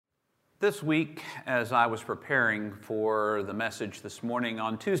This week, as I was preparing for the message this morning,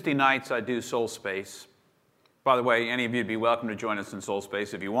 on Tuesday nights I do Soul Space. By the way, any of you would be welcome to join us in Soul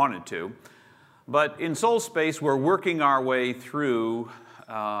Space if you wanted to. But in Soul Space, we're working our way through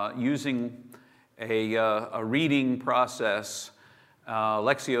using a reading process,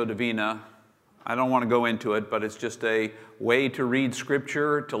 Lectio Divina. I don't want to go into it, but it's just a way to read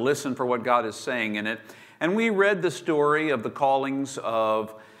Scripture, to listen for what God is saying in it. And we read the story of the callings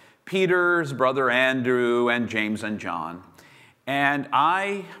of Peter's brother Andrew and James and John. And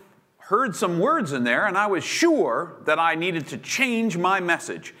I heard some words in there, and I was sure that I needed to change my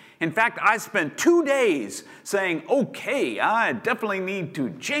message. In fact, I spent 2 days saying, okay, I definitely need to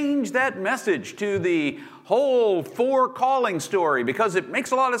change that message to the whole four calling story because it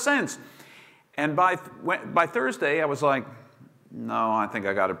makes a lot of sense. And by Thursday, I was like, no, I think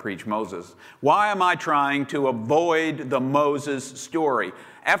I got to preach Moses. Why am I trying to avoid the Moses story?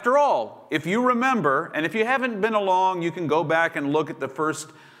 After all, if you remember, and if you haven't been along, you can go back and look at the first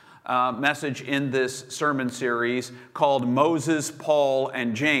message in this sermon series called Moses, Paul,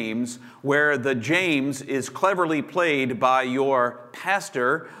 and James, where the James is cleverly played by your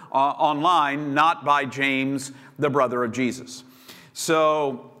pastor online, not by James, the brother of Jesus.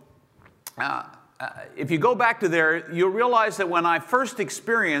 So, if you go back to there, you'll realize that when I first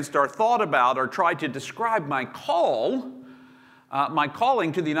experienced or thought about or tried to describe my calling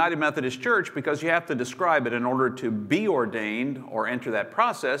to the United Methodist Church, because you have to describe it in order to be ordained or enter that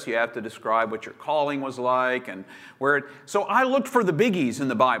process, you have to describe what your calling was like and where it... So I looked for the biggies in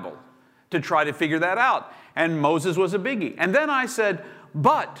the Bible to try to figure that out. And Moses was a biggie. And then I said,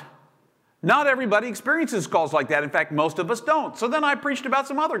 but not everybody experiences calls like that. In fact, most of us don't. So then I preached about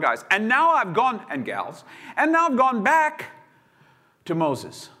some other guys. And now I've gone, and gals, and now I've gone back to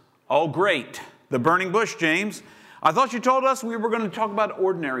Moses. Oh, great. The burning bush, James. I thought you told us we were going to talk about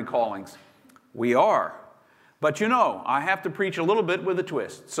ordinary callings. We are. But you know, I have to preach a little bit with a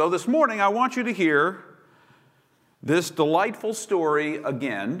twist. So this morning, I want you to hear this delightful story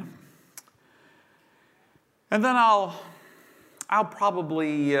again. And then I'll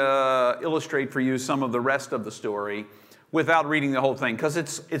probably illustrate for you some of the rest of the story without reading the whole thing, because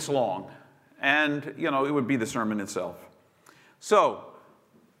it's long. And, you know, it would be the sermon itself. So,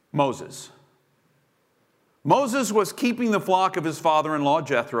 Moses. Moses was keeping the flock of his father-in-law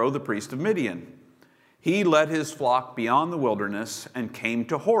Jethro, the priest of Midian. He led his flock beyond the wilderness and came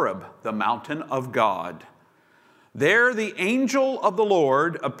to Horeb, the mountain of God. There the angel of the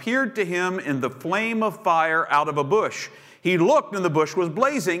Lord appeared to him in the flame of fire out of a bush. He looked, and the bush was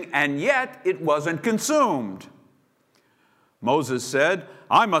blazing, and yet it wasn't consumed. Moses said,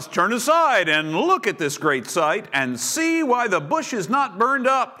 I must turn aside and look at this great sight and see why the bush is not burned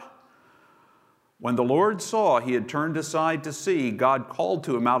up. When the Lord saw he had turned aside to see, God called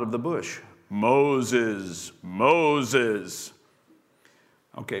to him out of the bush, Moses, Moses.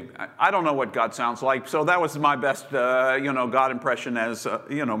 Okay, I don't know what God sounds like, so that was my best, God impression as,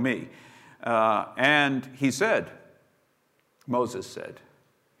 me. And he said, Moses said,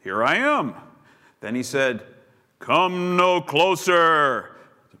 here I am. Then he said, come no closer.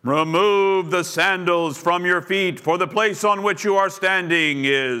 Remove the sandals from your feet, for the place on which you are standing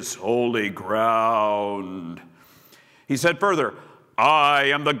is holy ground. He said further, I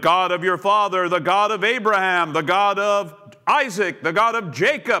am the God of your father, the God of Abraham, the God of Isaac, the God of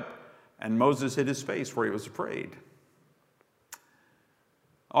Jacob. And Moses hid his face, for he was afraid.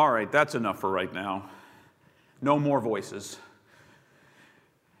 All right, that's enough for right now. No more voices.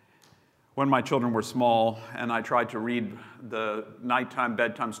 When my children were small and I tried to read the nighttime,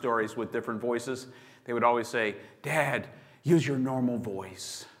 bedtime stories with different voices, they would always say, Dad, use your normal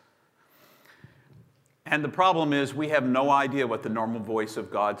voice. And the problem is we have no idea what the normal voice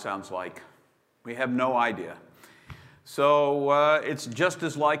of God sounds like. We have no idea. So it's just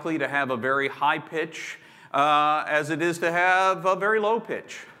as likely to have a very high pitch as it is to have a very low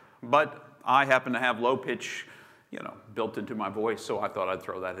pitch. But I happen to have low pitch, built into my voice, so I thought I'd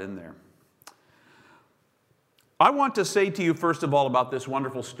throw that in there. I want to say to you, first of all, about this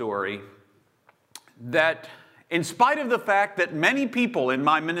wonderful story, that in spite of the fact that many people in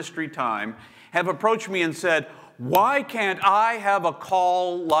my ministry time have approached me and said, why can't I have a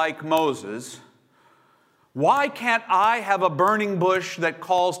call like Moses? Why can't I have a burning bush that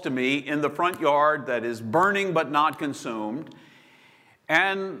calls to me in the front yard that is burning but not consumed?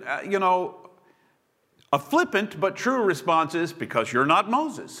 And, a flippant but true response is, because you're not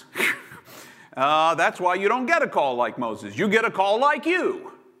Moses. That's why you don't get a call like Moses. You get a call like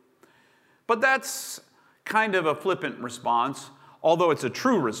you. But that's kind of a flippant response, although it's a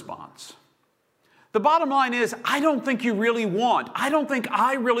true response. The bottom line is, I don't think I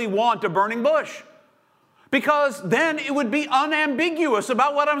really want a burning bush. Because then it would be unambiguous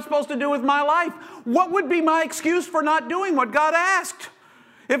about what I'm supposed to do with my life. What would be my excuse for not doing what God asked?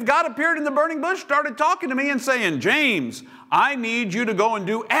 If God appeared in the burning bush, started talking to me and saying, James, I need you to go and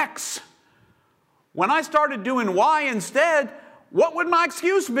do X. When I started doing Y instead, what would my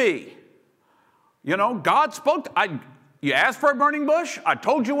excuse be? You know, God spoke, you asked for a burning bush, I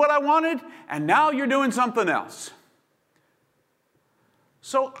told you what I wanted, and now you're doing something else.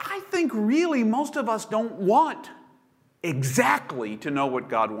 So I think really most of us don't want exactly to know what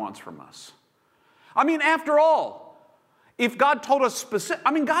God wants from us. I mean, after all, if God told us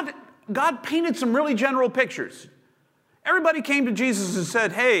God painted some really general pictures. Everybody came to Jesus and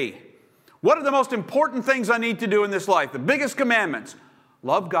said, hey, what are the most important things I need to do in this life? The biggest commandments.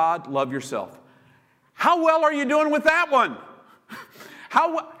 Love God, love yourself. How well are you doing with that one?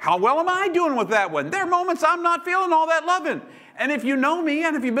 How well am I doing with that one? There are moments I'm not feeling all that loving. And if you know me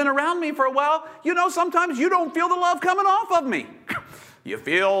and if you've been around me for a while, you know sometimes you don't feel the love coming off of me. You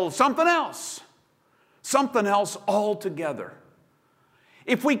feel something else altogether.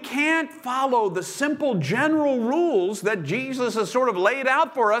 If we can't follow the simple general rules that Jesus has sort of laid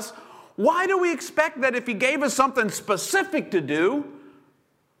out for us, why do we expect that if he gave us something specific to do,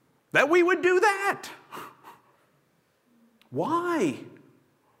 that we would do that? Why?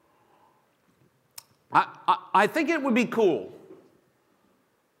 I think it would be cool.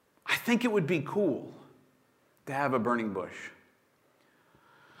 I think it would be cool to have a burning bush.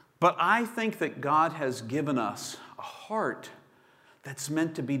 But I think that God has given us a heart that's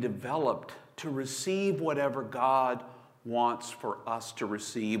meant to be developed to receive whatever God wants for us to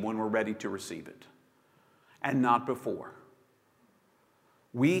receive when we're ready to receive it, and not before.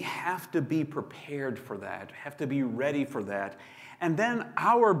 We have to be prepared for that, have to be ready for that. And then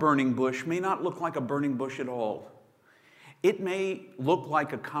our burning bush may not look like a burning bush at all. It may look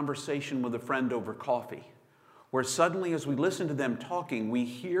like a conversation with a friend over coffee, where suddenly as we listen to them talking, we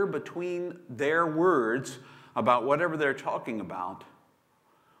hear between their words about whatever they're talking about,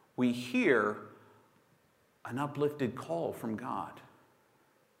 we hear an uplifted call from God.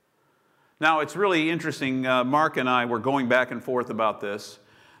 Now, it's really interesting. Mark and I were going back and forth about this.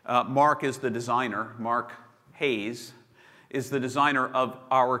 Mark is the designer. Mark Hayes is the designer of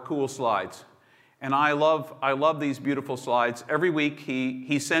our cool slides. And I love these beautiful slides. Every week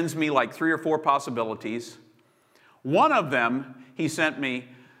he sends me like 3 or 4 possibilities. One of them he sent me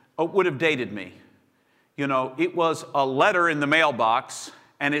would have dated me. You know, it was a letter in the mailbox,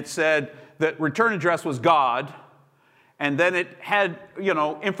 and it said that return address was God, and then it had, you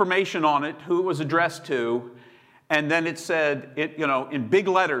know, information on it, who it was addressed to, and then it said, in big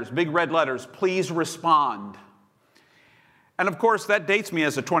letters, big red letters, please respond. And of course, that dates me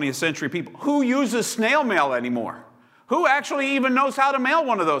as a 20th century people. Who uses snail mail anymore? Who actually even knows how to mail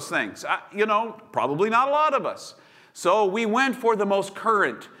one of those things? Probably not a lot of us. So we went for the most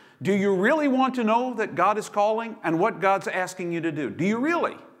current. Do you really want to know that God is calling and what God's asking you to do? Do you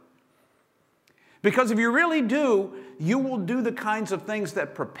really? Because if you really do, you will do the kinds of things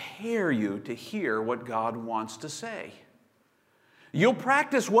that prepare you to hear what God wants to say. You'll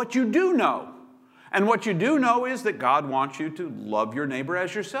practice what you do know. And what you do know is that God wants you to love your neighbor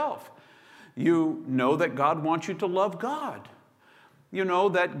as yourself. You know that God wants you to love God. You know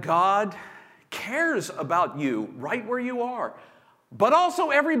that God cares about you right where you are, but also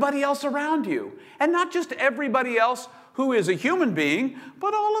everybody else around you. And not just everybody else who is a human being,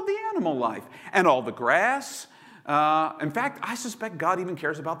 but all of the animal life and all the grass. In fact, I suspect God even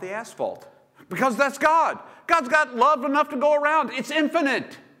cares about the asphalt, because that's God. God's got love enough to go around. It's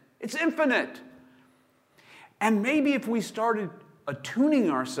infinite. It's infinite. And maybe if we started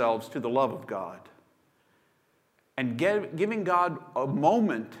attuning ourselves to the love of God and giving God a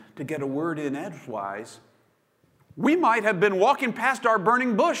moment to get a word in edgewise, we might have been walking past our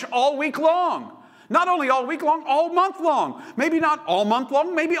burning bush all week long. Not only all week long, all month long. Maybe not all month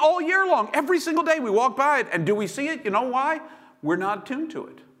long, maybe all year long. Every single day we walk by it. And do we see it? You know why? We're not attuned to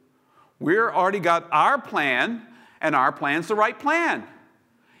it. We're already got our plan, and our plan's the right plan.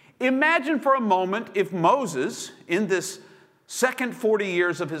 Imagine for a moment if Moses, in this second 40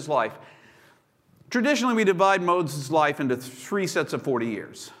 years of his life, traditionally we divide Moses' life into 3 sets of 40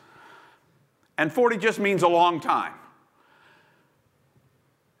 years. And 40 just means a long time.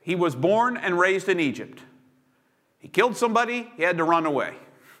 He was born and raised in Egypt. He killed somebody, he had to run away.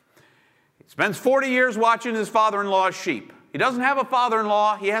 He spends 40 years watching his father-in-law's sheep. He doesn't have a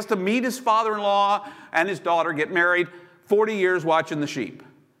father-in-law. He has to meet his father-in-law and his daughter, get married, 40 years watching the sheep.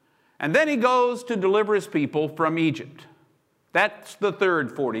 And then he goes to deliver his people from Egypt. That's the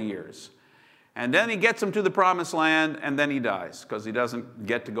third 40 years. And then he gets him to the promised land, and then he dies because he doesn't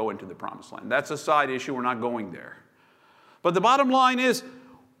get to go into the promised land. That's a side issue. We're not going there. But the bottom line is,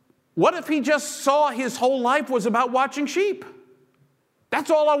 what if he just saw his whole life was about watching sheep?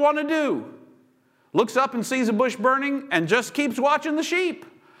 That's all I want to do. Looks up and sees a bush burning and just keeps watching the sheep.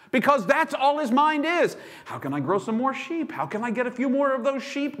 Because that's all his mind is. How can I grow some more sheep? How can I get a few more of those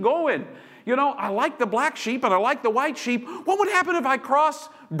sheep going? You know, I like the black sheep and I like the white sheep. What would happen if I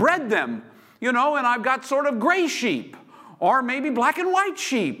crossbred them? You know, and I've got sort of gray sheep, or maybe black and white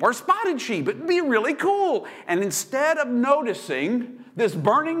sheep, or spotted sheep. It'd be really cool. And instead of noticing this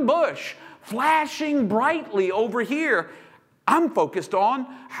burning bush flashing brightly over here, I'm focused on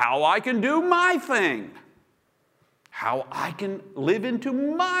how I can do my thing, how I can live into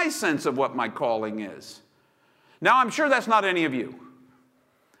my sense of what my calling is. Now, I'm sure that's not any of you,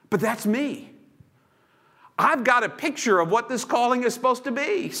 but that's me. I've got a picture of what this calling is supposed to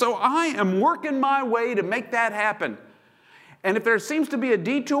be. So I am working my way to make that happen. And if there seems to be a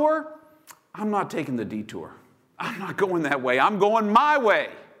detour, I'm not taking the detour. I'm not going that way. I'm going my way.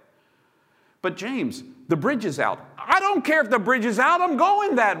 But James, the bridge is out. I don't care if the bridge is out. I'm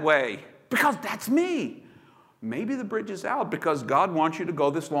going that way because that's me. Maybe the bridge is out because God wants you to go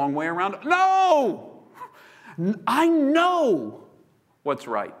this long way around. No! I know what's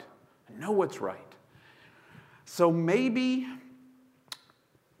right. I know what's right. So maybe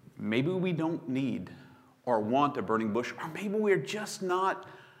we don't need or want a burning bush, or maybe we're just not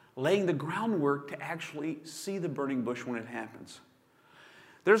laying the groundwork to actually see the burning bush when it happens.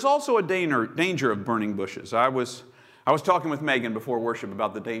 There's also a danger of burning bushes. I was talking with Megan before worship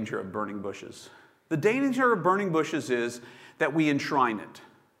about the danger of burning bushes. The danger of burning bushes is that we enshrine it,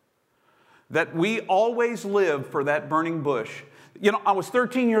 that we always live for that burning bush. You know, I was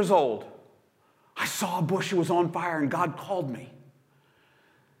 13 years old. I saw a bush that was on fire and God called me.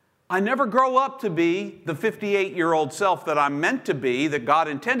 I never grow up to be the 58-year-old self that I'm meant to be, that God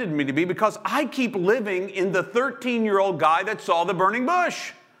intended me to be, because I keep living in the 13-year-old guy that saw the burning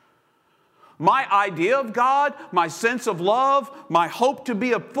bush. My idea of God, my sense of love, my hope to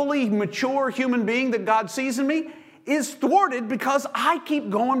be a fully mature human being that God sees in me is thwarted because I keep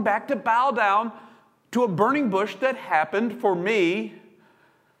going back to bow down to a burning bush that happened for me,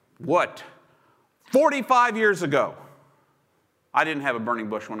 45 years ago. I didn't have a burning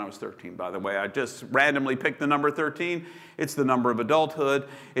bush when I was 13, by the way. I just randomly picked the number 13. It's the number of adulthood.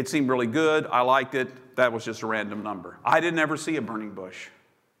 It seemed really good. I liked it. That was just a random number. I didn't ever see a burning bush.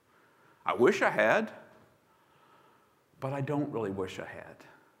 I wish I had, but I don't really wish I had.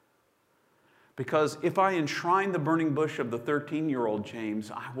 Because if I enshrine the burning bush of the 13-year-old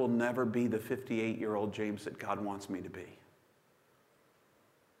James, I will never be the 58-year-old James that God wants me to be.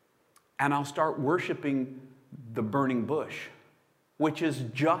 And I'll start worshiping the burning bush, which is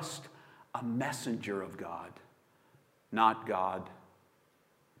just a messenger of God, not God,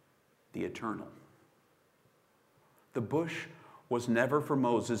 the eternal. The bush was never for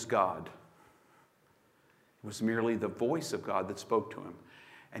Moses God. It was merely the voice of God that spoke to him.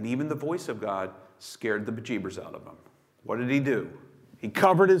 And even the voice of God scared the bejeebers out of him. What did he do? He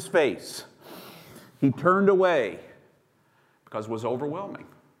covered his face. He turned away because it was overwhelming.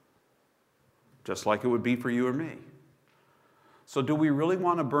 Just like it would be for you or me. So do we really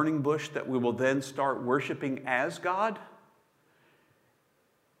want a burning bush that we will then start worshiping as God?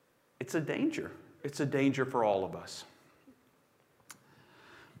 It's a danger. It's a danger for all of us.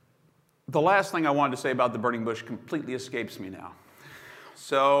 The last thing I wanted to say about the burning bush completely escapes me now.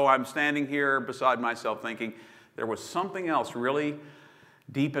 So I'm standing here beside myself thinking there was something else really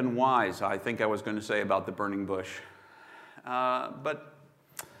deep and wise I think I was going to say about the burning bush. But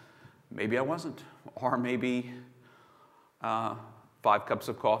maybe I wasn't. Or maybe 5 cups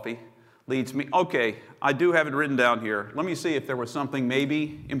of coffee leads me. Okay, I do have it written down here. Let me see if there was something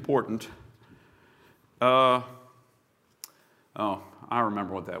maybe important. Oh, I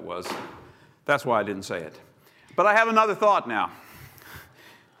remember what that was. That's why I didn't say it. But I have another thought now.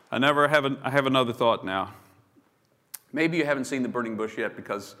 I have another thought now. Maybe you haven't seen the burning bush yet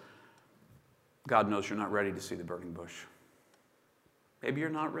because God knows you're not ready to see the burning bush. Maybe you're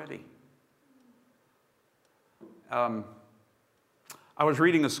not ready. I was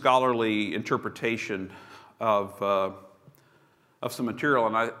reading a scholarly interpretation of some material,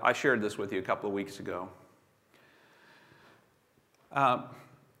 and I shared this with you a couple of weeks ago.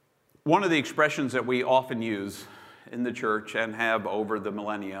 One of the expressions that we often use in the church and have over the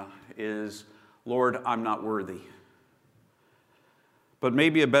millennia is, Lord, I'm not worthy. But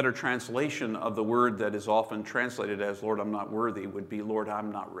maybe a better translation of the word that is often translated as, Lord, I'm not worthy, would be, Lord,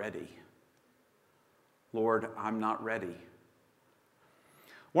 I'm not ready. Lord, I'm not ready.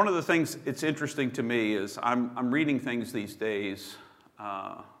 One of the things it's interesting to me is I'm reading things these days,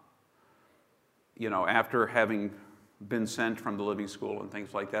 after having been sent from the Living School and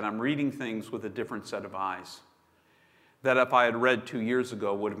things like that, I'm reading things with a different set of eyes that if I had read 2 years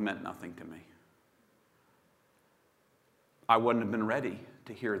ago would have meant nothing to me. I wouldn't have been ready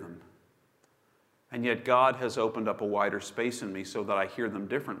to hear them. And yet God has opened up a wider space in me so that I hear them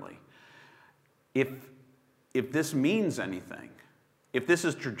differently. If this means anything, if this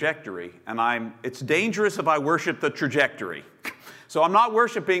is trajectory, and it's dangerous if I worship the trajectory. So I'm not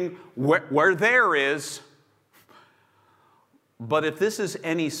worshiping where there is, but if this is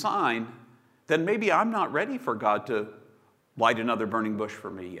any sign, then maybe I'm not ready for God to light another burning bush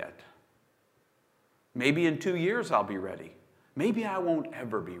for me yet. Maybe in 2 years I'll be ready. Maybe I won't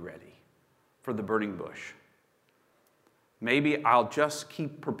ever be ready for the burning bush. Maybe I'll just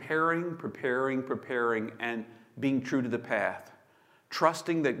keep preparing, and being true to the path,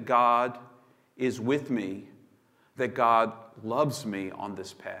 trusting that God is with me, that God loves me on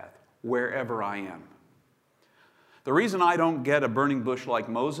this path, wherever I am. The reason I don't get a burning bush like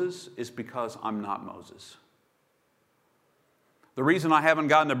Moses is because I'm not Moses. The reason I haven't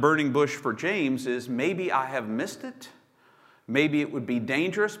gotten a burning bush for James is maybe I have missed it. Maybe it would be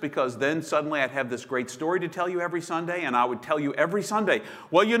dangerous because then suddenly I'd have this great story to tell you every Sunday, and I would tell you every Sunday,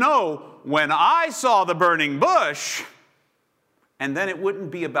 well, when I saw the burning bush, and then it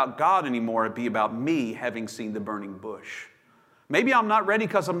wouldn't be about God anymore, it'd be about me having seen the burning bush. Maybe I'm not ready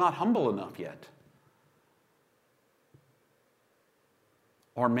because I'm not humble enough yet.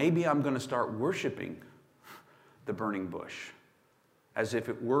 Or maybe I'm going to start worshiping the burning bush as if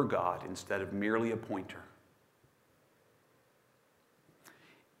it were God instead of merely a pointer.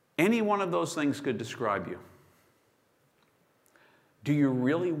 Any one of those things could describe you. Do you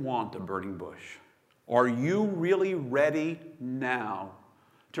really want a burning bush? Are you really ready now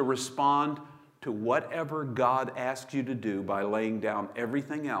to respond to whatever God asks you to do by laying down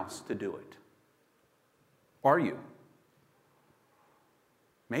everything else to do it? Are you?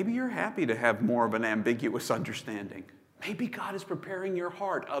 Maybe you're happy to have more of an ambiguous understanding. Maybe God is preparing your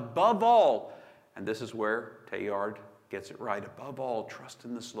heart above all, and this is where Teilhard gets it right. Above all, trust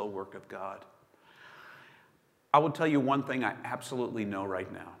in the slow work of God. I will tell you one thing I absolutely know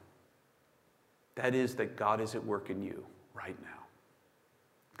right now. That is that God is at work in you right now.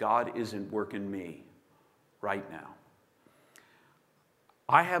 God is at work in me right now.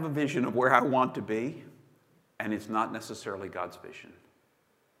 I have a vision of where I want to be, and it's not necessarily God's vision.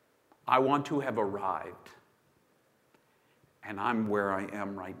 I want to have arrived, and I'm where I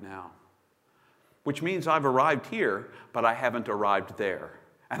am right now. Which means I've arrived here, but I haven't arrived there.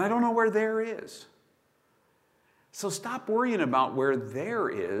 And I don't know where there is. So stop worrying about where there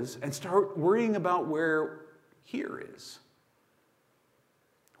is and start worrying about where here is.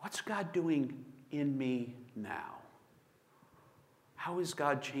 What's God doing in me now? How is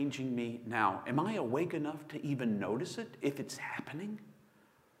God changing me now? Am I awake enough to even notice it if it's happening?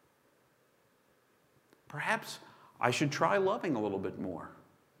 Perhaps I should try loving a little bit more.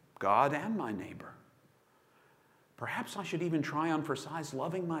 God and my neighbor. Perhaps I should even try on for size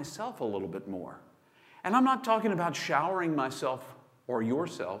loving myself a little bit more. And I'm not talking about showering myself or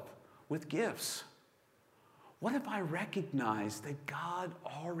yourself with gifts. What if I recognize that God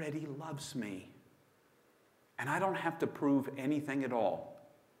already loves me and I don't have to prove anything at all?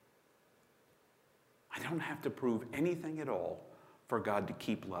 I don't have to prove anything at all for God to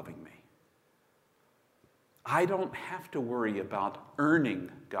keep loving me. I don't have to worry about earning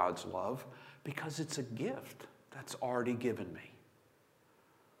God's love because it's a gift that's already given me.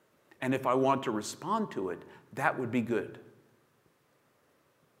 And if I want to respond to it, that would be good.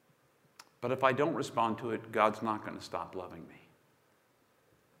 But if I don't respond to it, God's not going to stop loving me.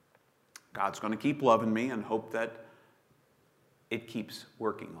 God's going to keep loving me and hope that it keeps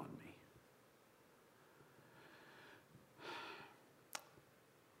working on me.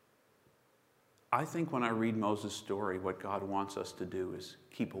 I think when I read Moses' story, what God wants us to do is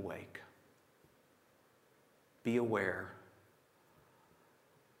keep awake. Be aware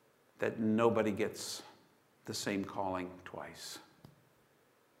that nobody gets the same calling twice.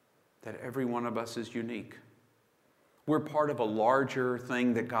 That every one of us is unique. We're part of a larger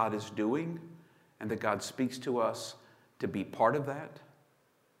thing that God is doing, and that God speaks to us to be part of that.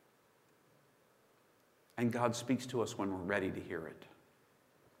 And God speaks to us when we're ready to hear it.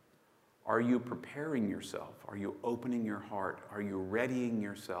 Are you preparing yourself? Are you opening your heart? Are you readying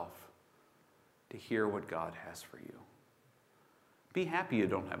yourself to hear what God has for you? Be happy you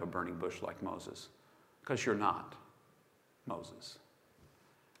don't have a burning bush like Moses, because you're not Moses.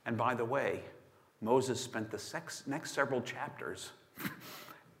 And by the way, Moses spent the next several chapters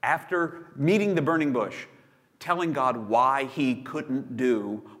after meeting the burning bush, telling God why he couldn't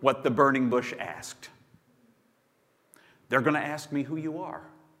do what the burning bush asked. They're going to ask me who you are.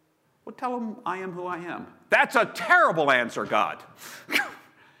 Well, tell them I am who I am. That's a terrible answer, God.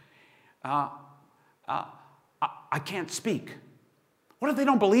 I can't speak. What if they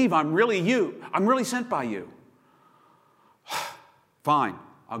don't believe I'm really you? I'm really sent by you. Fine,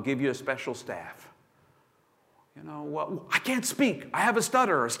 I'll give you a special staff. You know, well, I can't speak. I have a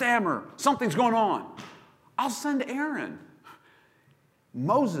stutter, a stammer. Something's going on. I'll send Aaron.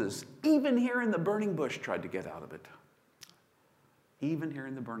 Moses, even here in the burning bush, tried to get out of it. Even here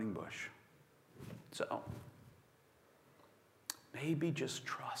in the burning bush. So, maybe just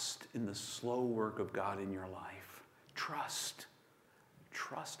trust in the slow work of God in your life. Trust.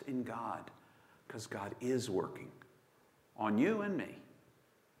 Trust in God, because God is working on you and me,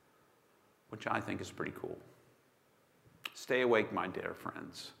 which I think is pretty cool. Stay awake, my dear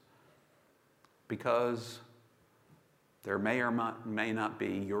friends, because there may or may not be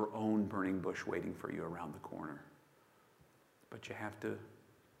your own burning bush waiting for you around the corner. But you have to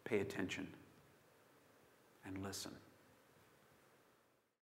pay attention and listen.